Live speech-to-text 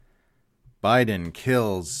Biden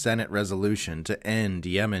kills Senate resolution to end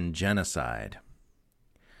Yemen genocide.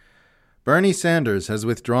 Bernie Sanders has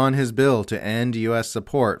withdrawn his bill to end U.S.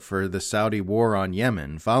 support for the Saudi war on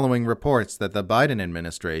Yemen following reports that the Biden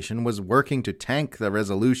administration was working to tank the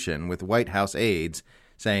resolution with White House aides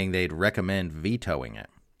saying they'd recommend vetoing it.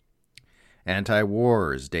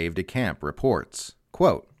 Anti-War's Dave DeCamp reports,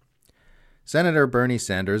 quote, Senator Bernie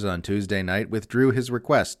Sanders on Tuesday night withdrew his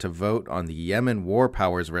request to vote on the Yemen War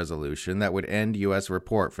Powers resolution that would end U.S.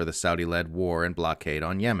 support for the Saudi-led war and blockade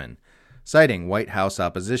on Yemen, citing White House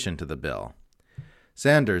opposition to the bill.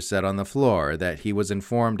 Sanders said on the floor that he was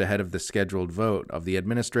informed ahead of the scheduled vote of the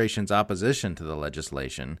administration's opposition to the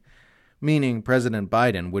legislation, meaning President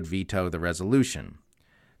Biden would veto the resolution.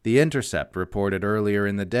 The Intercept reported earlier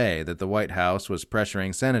in the day that the White House was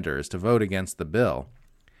pressuring senators to vote against the bill,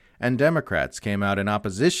 and Democrats came out in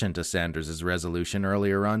opposition to Sanders' resolution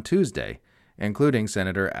earlier on Tuesday, including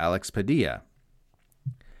Senator Alex Padilla.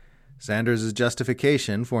 Sanders'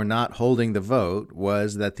 justification for not holding the vote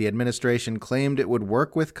was that the administration claimed it would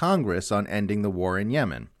work with Congress on ending the war in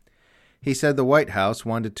Yemen. He said the White House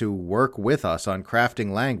wanted to work with us on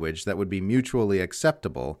crafting language that would be mutually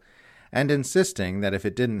acceptable, and insisting that if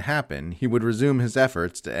it didn't happen, he would resume his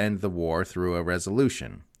efforts to end the war through a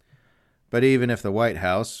resolution. But even if the White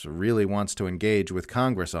House really wants to engage with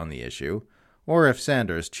Congress on the issue, or if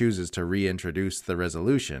Sanders chooses to reintroduce the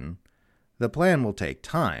resolution, the plan will take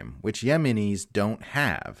time, which Yemenis don't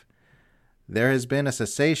have. There has been a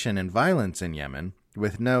cessation in violence in Yemen,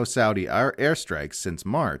 with no Saudi airstrikes since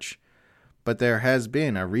March, but there has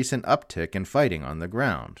been a recent uptick in fighting on the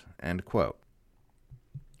ground. End quote.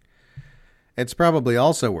 It's probably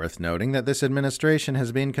also worth noting that this administration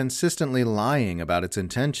has been consistently lying about its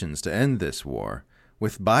intentions to end this war,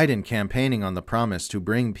 with Biden campaigning on the promise to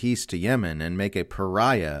bring peace to Yemen and make a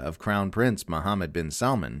pariah of Crown Prince Mohammed bin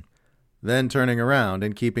Salman, then turning around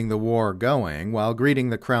and keeping the war going while greeting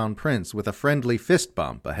the Crown Prince with a friendly fist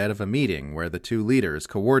bump ahead of a meeting where the two leaders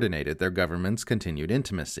coordinated their government's continued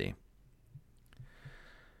intimacy.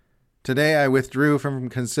 Today I withdrew from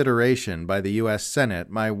consideration by the U.S. Senate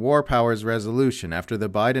my War Powers resolution after the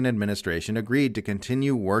Biden administration agreed to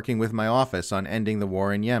continue working with my office on ending the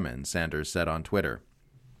war in Yemen, Sanders said on Twitter.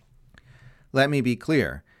 Let me be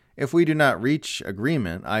clear. If we do not reach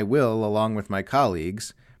agreement, I will, along with my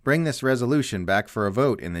colleagues, bring this resolution back for a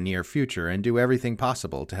vote in the near future and do everything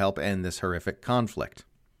possible to help end this horrific conflict.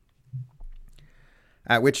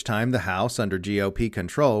 At which time the House, under GOP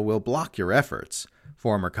control, will block your efforts,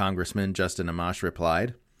 former Congressman Justin Amash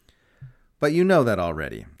replied. But you know that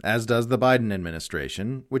already, as does the Biden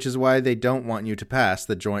administration, which is why they don't want you to pass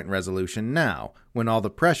the joint resolution now, when all the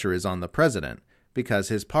pressure is on the president, because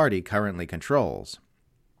his party currently controls.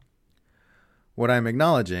 What I'm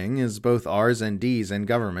acknowledging is both R's and D's in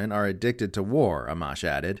government are addicted to war, Amash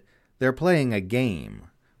added. They're playing a game.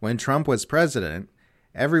 When Trump was president,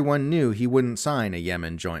 everyone knew he wouldn't sign a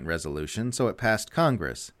Yemen joint resolution, so it passed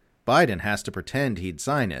Congress. Biden has to pretend he'd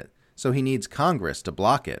sign it, so he needs Congress to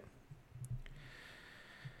block it.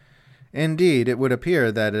 Indeed, it would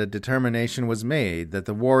appear that a determination was made that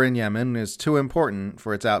the war in Yemen is too important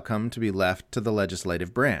for its outcome to be left to the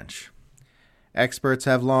legislative branch. Experts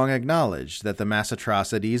have long acknowledged that the mass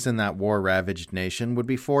atrocities in that war-ravaged nation would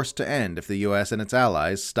be forced to end if the U.S. and its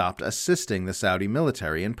allies stopped assisting the Saudi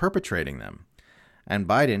military in perpetrating them. And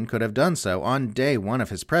Biden could have done so on day one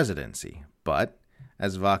of his presidency, but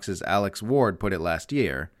as Vox's Alex Ward put it last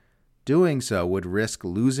year, doing so would risk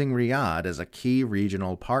losing Riyadh as a key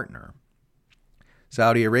regional partner.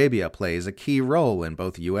 Saudi Arabia plays a key role in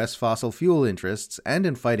both U.S. fossil fuel interests and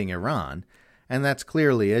in fighting Iran, and that's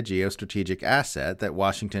clearly a geostrategic asset that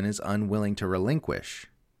Washington is unwilling to relinquish.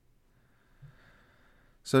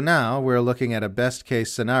 So now we're looking at a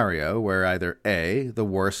best-case scenario where either A, the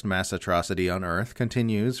worst mass atrocity on Earth,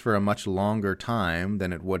 continues for a much longer time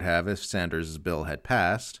than it would have if Sanders' bill had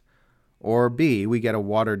passed, or B, we get a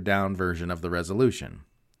watered-down version of the resolution.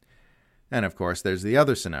 And of course, there's the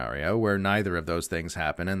other scenario where neither of those things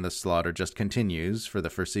happen and the slaughter just continues for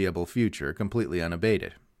the foreseeable future completely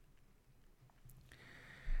unabated.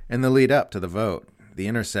 In the lead-up to the vote, The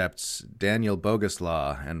Intercept's Daniel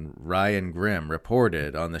Boguslaw and Ryan Grimm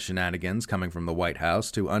reported on the shenanigans coming from the White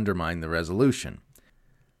House to undermine the resolution.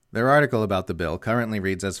 Their article about the bill currently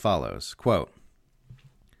reads as follows, quote,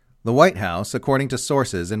 "The White House, according to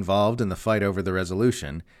sources involved in the fight over the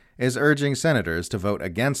resolution, is urging senators to vote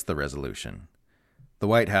against the resolution. The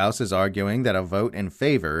White House is arguing that a vote in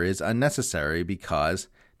favor is unnecessary because,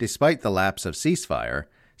 despite the lapse of ceasefire,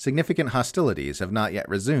 significant hostilities have not yet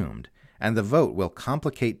resumed, and the vote will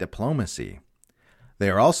complicate diplomacy. They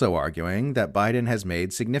are also arguing that Biden has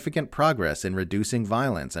made significant progress in reducing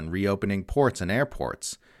violence and reopening ports and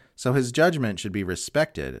airports, so his judgment should be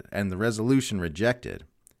respected and the resolution rejected.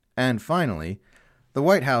 And finally, the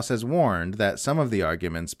White House has warned that some of the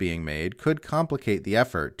arguments being made could complicate the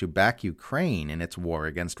effort to back Ukraine in its war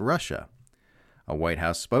against Russia. A White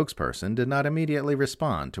House spokesperson did not immediately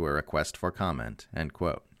respond to a request for comment. End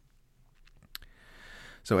quote.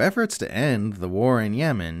 So efforts to end the war in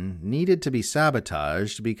Yemen needed to be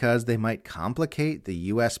sabotaged because they might complicate the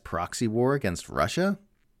U.S. proxy war against Russia?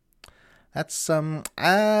 That's some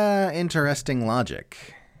interesting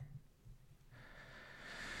logic.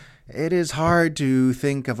 It is hard to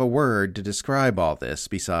think of a word to describe all this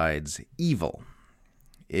besides evil.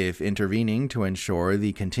 If intervening to ensure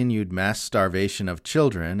the continued mass starvation of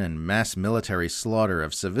children and mass military slaughter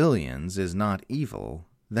of civilians is not evil,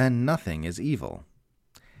 then nothing is evil.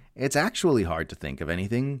 It's actually hard to think of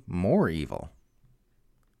anything more evil.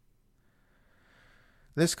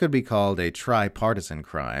 This could be called a tripartisan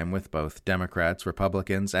crime, with both Democrats,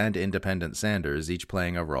 Republicans, and Independent Sanders each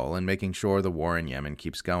playing a role in making sure the war in Yemen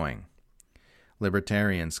keeps going.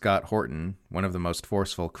 Libertarian Scott Horton, one of the most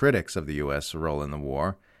forceful critics of the U.S. role in the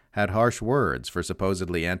war, had harsh words for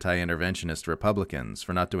supposedly anti-interventionist Republicans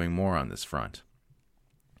for not doing more on this front.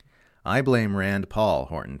 "I blame Rand Paul,"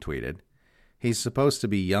 Horton tweeted. "He's supposed to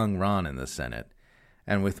be young Ron in the Senate,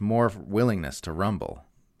 and with more willingness to rumble.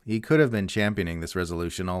 He could have been championing this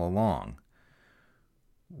resolution all along.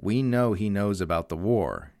 We know he knows about the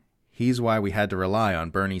war. He's why we had to rely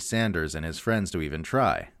on Bernie Sanders and his friends to even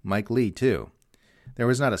try. Mike Lee, too. There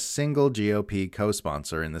was not a single GOP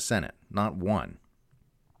co-sponsor in the Senate, not one."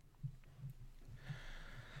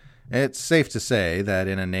 It's safe to say that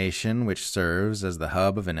in a nation which serves as the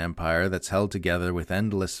hub of an empire that's held together with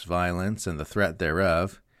endless violence and the threat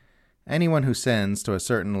thereof, anyone who ascends to a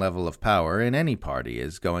certain level of power in any party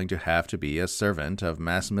is going to have to be a servant of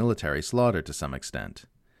mass military slaughter to some extent.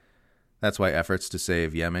 That's why efforts to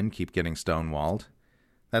save Yemen keep getting stonewalled.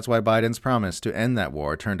 That's why Biden's promise to end that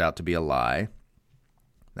war turned out to be a lie.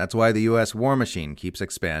 That's why the U.S. war machine keeps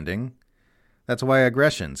expanding. That's why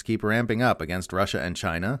aggressions keep ramping up against Russia and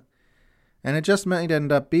China. And it just might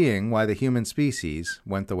end up being why the human species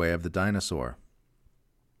went the way of the dinosaur.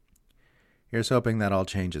 Here's hoping that all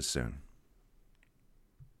changes soon.